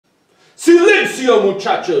Silencio,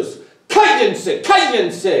 muchachos. Cállense,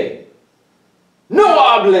 cállense. No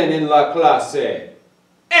hablen en la clase.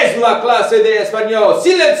 Es la clase de español.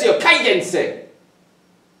 Silencio, cállense.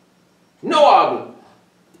 No hablen.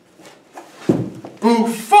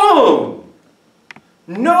 Bufón.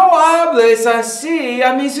 No hables así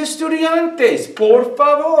a mis estudiantes, por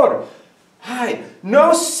favor. Ay,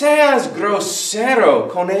 no seas grosero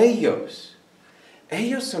con ellos.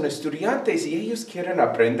 Ellos son estudiantes y ellos quieren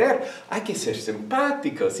aprender. Hay que ser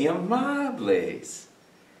simpáticos y amables.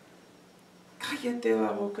 Cállate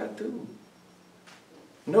la boca tú.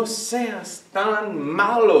 No seas tan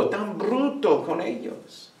malo, tan bruto con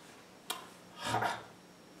ellos.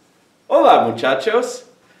 Hola, muchachos.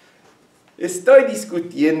 Estoy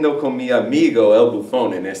discutiendo con mi amigo el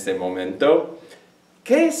bufón en este momento.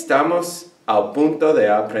 ¿Qué estamos al punto de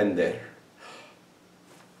aprender?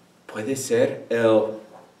 Puede ser el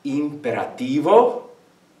imperativo,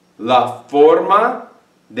 la forma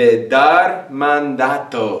de dar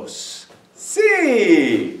mandatos.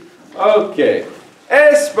 Sí. Ok.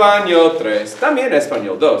 Español 3. También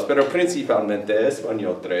Español 2, pero principalmente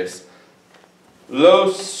Español 3.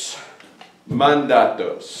 Los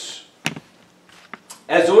mandatos.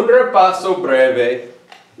 Es un repaso breve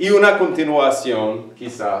y una continuación,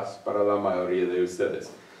 quizás, para la mayoría de ustedes.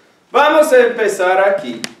 Vamos a empezar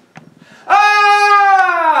aquí.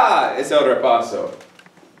 ¡Ah! Es el repaso.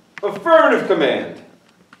 Affirmative command.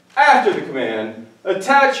 After the command,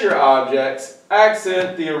 attach your objects,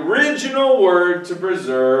 accent the original word to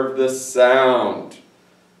preserve the sound.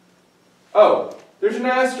 Oh, there's an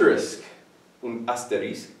asterisk. Un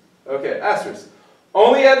asterisco. Okay, asterisk.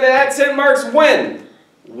 Only add the accent marks when?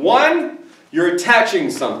 One, you're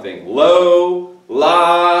attaching something. Lo,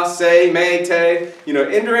 la, se, me, te. You know,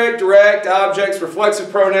 indirect, direct, objects,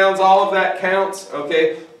 reflexive pronouns, all of that counts.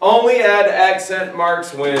 Okay? Only add accent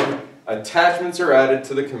marks when attachments are added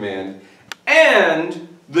to the command. And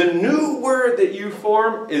the new word that you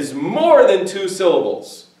form is more than 2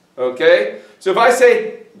 syllables. Okay? So if I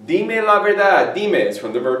say, dime la verdad, dime is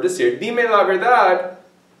from the verb decir, dime la verdad,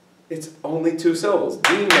 it's only 2 syllables,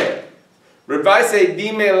 dime. But if I say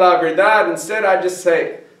dime la verdad, instead I just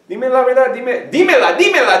say, dime la verdad, dímela,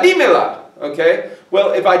 dímela, dímela. Okay?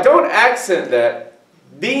 Well, if I don't accent that,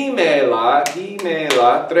 dímela,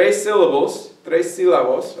 3 syllables, 3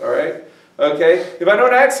 sílabos, alright? Okay? If I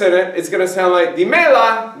don't accent it, it's going to sound like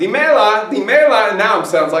dímela, dímela, dímela, and now it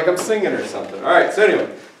sounds like I'm singing or something. Alright, so anyway,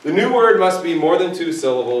 the new word must be more than 2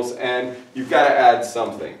 syllables, and you've got to add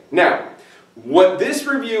something. Now, what this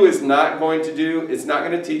review is not going to do, it's not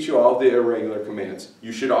going to teach you all the irregular commands.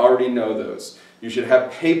 You should already know those. You should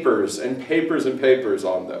have papers and papers and papers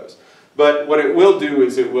on those. But what it will do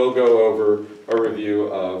is it will go over a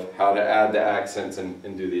review of how to add the accents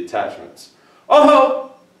and do the attachments.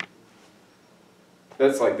 Ojo!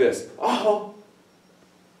 That's like this. Ojo!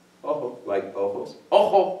 Ojo, like ojos.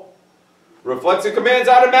 Ojo! Reflexive commands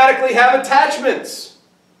automatically have attachments.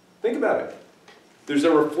 Think about it. There's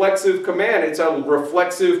a reflexive command. It's a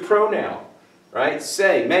reflexive pronoun, right?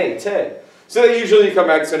 Se, me, te. So they usually become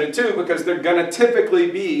accented too because they're going to typically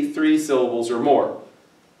be 3 syllables or more.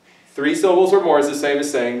 3 syllables or more is the same as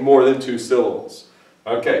saying more than 2 syllables.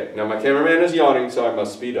 Okay, now my cameraman is yawning, so I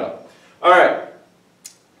must speed up. All right.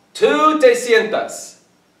 Tú te sientas.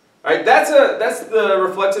 All right, that's the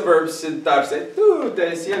reflexive verb sentarse. Tú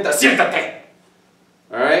te sientas. Siéntate.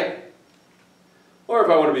 All right. Or if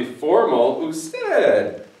I want to be formal,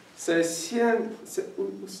 usted se sienta,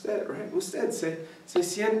 usted, right? Usted se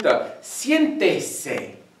sienta.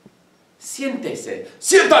 Siéntese. Siéntese.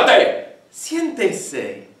 Siéntate.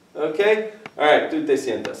 Siéntese. Okay? All right, tú te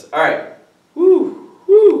sientas. All right.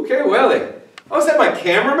 Okay, huele. Oh, is that my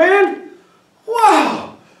cameraman?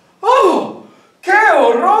 Wow. Oh, qué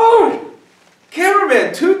horror.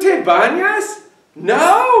 Cameraman, ¿tú te bañas?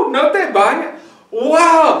 No, no te bañas.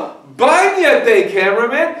 Wow. Báñate,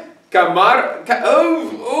 cameraman.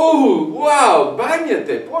 Wow,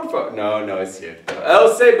 báñate, por favor. No es cierto.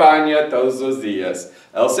 Él se baña todos los días.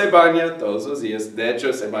 Él se baña todos los días. De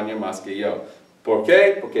hecho, se baña más que yo. ¿Por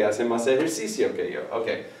qué? Porque hace más ejercicio que yo. Ok.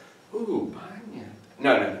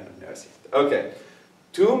 Báñate. No es cierto. Ok.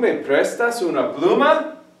 ¿Tú me prestas una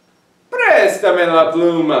pluma? Préstame la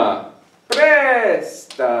pluma.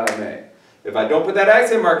 Préstame. If I don't put that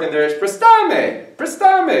accent mark in there, it's prestame.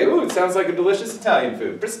 Prestame. Ooh, it sounds like a delicious Italian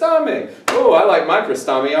food. Prestame. Oh, I like my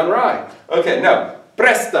prestame on rye. Okay, no.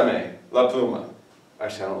 Préstame la pluma.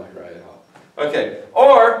 Actually, I don't like rye at all. Okay.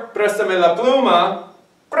 Or, préstame la pluma.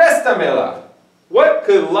 Préstamela. What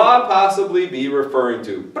could la possibly be referring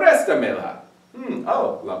to? Préstamela.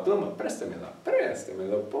 Oh, la pluma. Préstamela.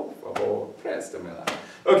 Préstamela, por favor. Préstamela.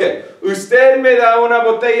 Okay, usted me da una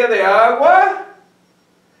botella de agua?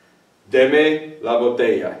 Deme la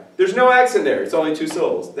botella. There's no accent there. It's only two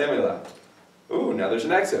syllables. Démela. Ooh, now there's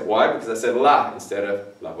an accent. Why? Because I said la instead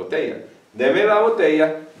of la botella. Deme la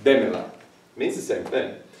botella, démela. It means the same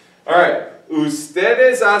thing. All right.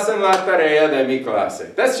 Ustedes hacen la tarea de mi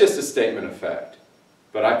clase. That's just a statement of fact.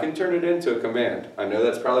 But I can turn it into a command. I know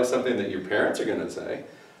that's probably something that your parents are going to say.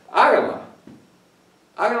 Háganla.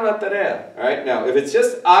 Hagan la tarea. All right. Now, if it's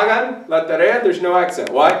just hagan la tarea, there's no accent.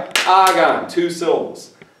 Why? Hagan, two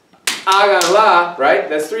syllables. Háganla, right?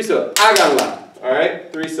 That's three syllables. Háganla. All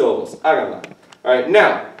right? Three syllables. Háganla. All right.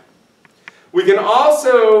 Now, we can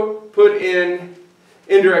also put in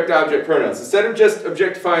indirect object pronouns. Instead of just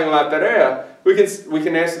objectifying la tarea, we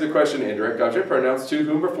can answer the question indirect object pronouns to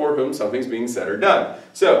whom or for whom something's being said or done.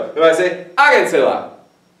 So, if I say, hágansela,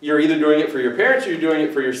 you're either doing it for your parents or you're doing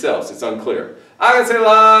it for yourselves. It's unclear.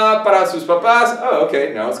 Hágansela para sus papás. Oh,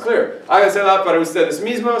 okay, now it's clear. Hágansela para ustedes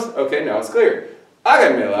mismos. Okay, now it's clear.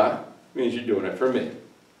 Háganmela means you're doing it for me.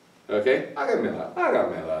 Okay? Háganmela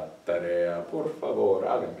tarea, por favor,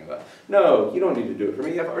 háganmela. No, you don't need to do it for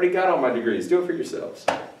me. I've already got all my degrees. Do it for yourselves.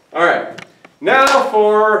 All right. Now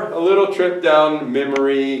for a little trip down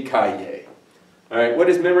memory calle. All right, what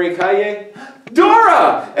is memory calle?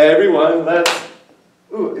 Dora! Everyone, let's...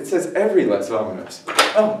 Ooh, it says every let's vamonos.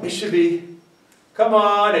 Oh, it should be... Come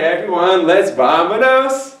on, everyone, let's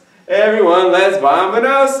vamonos. Everyone, let's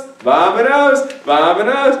vamonos. Vamonos,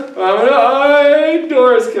 vamonos, vamonos. Oh,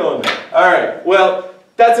 Dora's killing it. All right, well,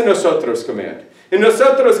 that's a nosotros command. In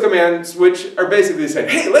nosotros commands, which are basically saying,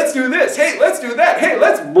 hey, let's do this. Hey, let's do that. Hey,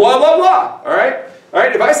 let's blah, blah, blah. All right? All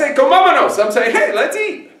right, if I say comámonos, I'm saying, hey, let's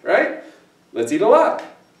eat. Right? Let's eat a lot.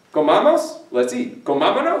 Comamos, let's eat.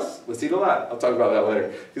 Comámonos, let's eat a lot. I'll talk about that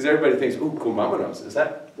later. Because everybody thinks, ooh, comámonos. Is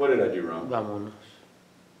that, what did I do wrong? Vámonos.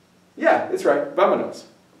 Yeah, it's right. Vámonos.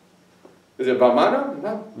 Is it vamano?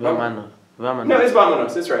 No. Vámonos. Vámonos. No, it's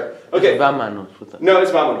vámonos. It's right. Okay. Vámonos. No,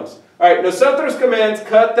 it's vámonos. All right, nosotros commands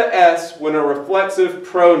cut the S when a reflexive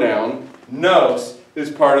pronoun, nos, is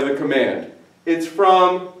part of the command. It's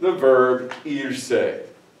from the verb irse.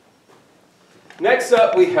 Next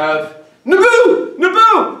up we have Naboo!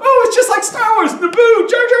 Naboo! Oh, it's just like Star Wars! Naboo!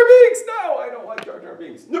 Jar Jar Binks! No, I don't like Jar Jar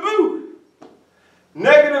Binks. Naboo!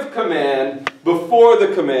 Negative command, before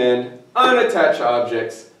the command, unattached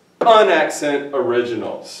objects, unaccent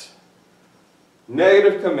originals.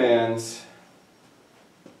 Negative commands.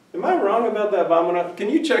 Am I wrong about that vámonos? Can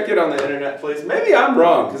you check it on the internet, please? Maybe I'm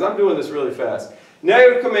wrong, because I'm doing this really fast.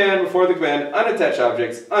 Negative command, before the command, unattached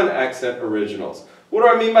objects, unaccent originals. What do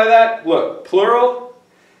I mean by that? Look, plural.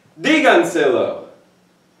 Díganselo.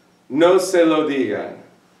 No se lo digan.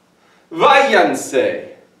 Váyanse.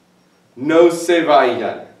 No se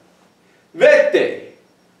vayan. Vete.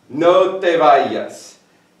 No te vayas.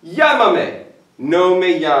 Llámame. No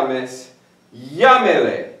me llames.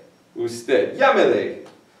 Llámele. Usted. Llámele.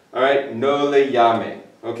 All right, no le llame.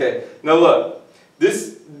 Okay, now look,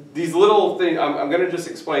 these little things, I'm going to just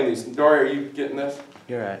explain these. Dory, are you getting this?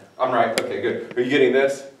 You're right. I'm right. Okay, good. Are you getting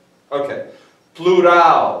this? Okay.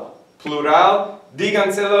 Plural. Plural.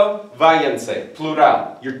 Díganselo, váyanse.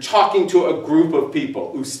 Plural. You're talking to a group of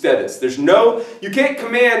people. Ustedes. There's no, you can't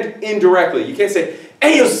command indirectly. You can't say,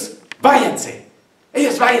 ellos váyanse.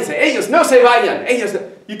 Ellos váyanse. Ellos no se vayan. Ellos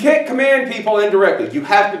no. You can't command people indirectly. You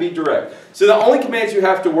have to be direct. So the only commands you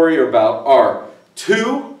have to worry about are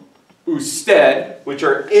to, usted, which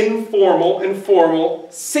are informal and formal,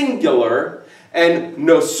 singular, and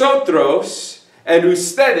nosotros, and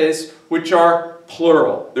ustedes, which are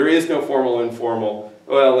plural. There is no formal and informal,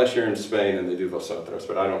 well, unless you're in Spain and they do vosotros,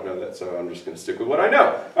 but I don't know that, so I'm just going to stick with what I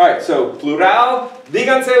know. All right, so plural,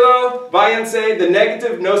 díganselo, váyanse, the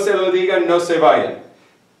negative, no se lo digan, no se vayan.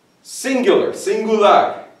 Singular,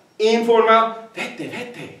 singular, informal, vete,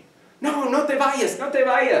 vete. No, no te vayas, no te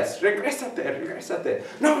vayas. Regrésate, regrésate.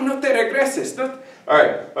 No, no te regreses. No. All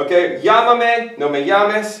right, okay. Llámame, no me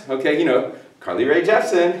llames. Okay, you know, Carly Rae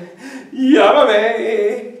Jepsen.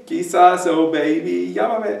 Llámame, quizás, oh baby,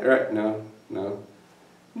 llámame. All right, no, no.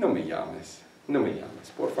 No me llames. No me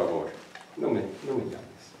llames, por favor. No me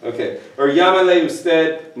llames. Okay, or llámale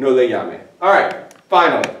usted, no le llame. All right,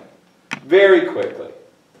 finally, very quickly.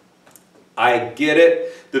 I get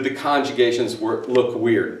it that the conjugations look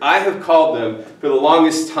weird. I have called them, for the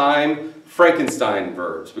longest time, Frankenstein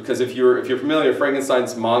verbs. Because if you're familiar with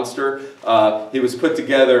Frankenstein's monster, he was put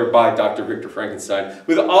together by Dr. Victor Frankenstein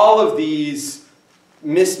with all of these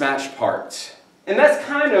mismatched parts. And that's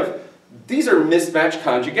kind of, these are mismatched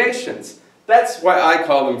conjugations. That's why I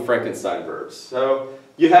call them Frankenstein verbs. So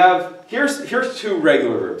you have, here's two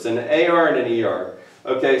regular verbs, an AR and an ER.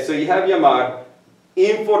 Okay, so you have llamar.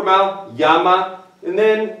 Informal, llama. And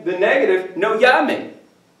then the negative, no llame.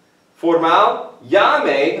 Formal,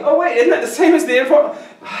 llame. Oh wait, isn't that the same as the informal?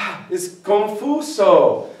 It's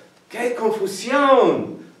confuso. Que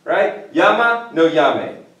confusión. Right? Llama, no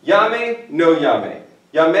llame. Llame, no llame.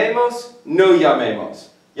 Llamemos, no llamemos.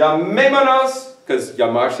 Llamémonos, because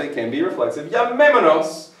llamarse can be reflexive.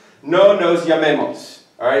 Llamémonos, no nos llamemos.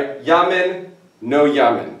 Alright? Llamen, no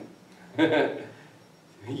llamen.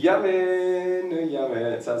 Llamen, no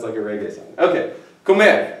llamen. It sounds like a reggae song. Okay.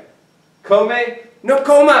 Comer. Come, no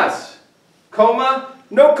comas. Coma,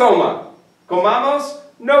 no coma. Comamos,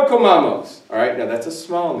 no comamos. Alright, now that's a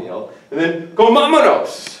small meal. And then,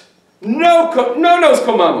 comámonos. No nos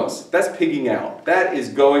comamos. That's pigging out. That is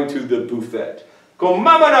going to the buffet.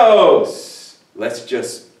 Comámonos. Let's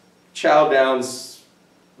just chow down,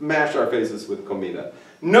 smash our faces with comida.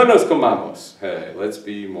 No nos comamos. Hey, let's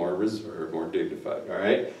be more reserved, more dignified.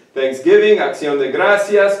 Alright? Thanksgiving, acción de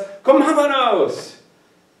gracias. Comámonos.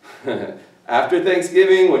 After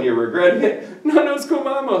Thanksgiving, when you're regretting it, no nos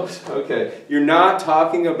comamos. Okay, you're not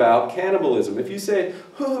talking about cannibalism. If you say,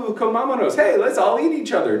 oh, comámonos, hey, let's all eat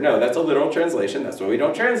each other. No, that's a literal translation. That's why we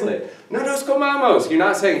don't translate. No nos comamos. You're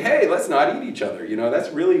not saying, hey, let's not eat each other. You know, that's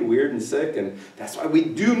really weird and sick, and that's why we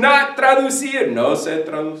do not traducir. No se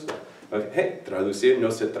traduzca. Okay, hey, traducir, no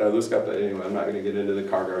se traduzca. But anyway, I'm not going to get into the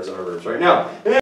cargars or verbs right now.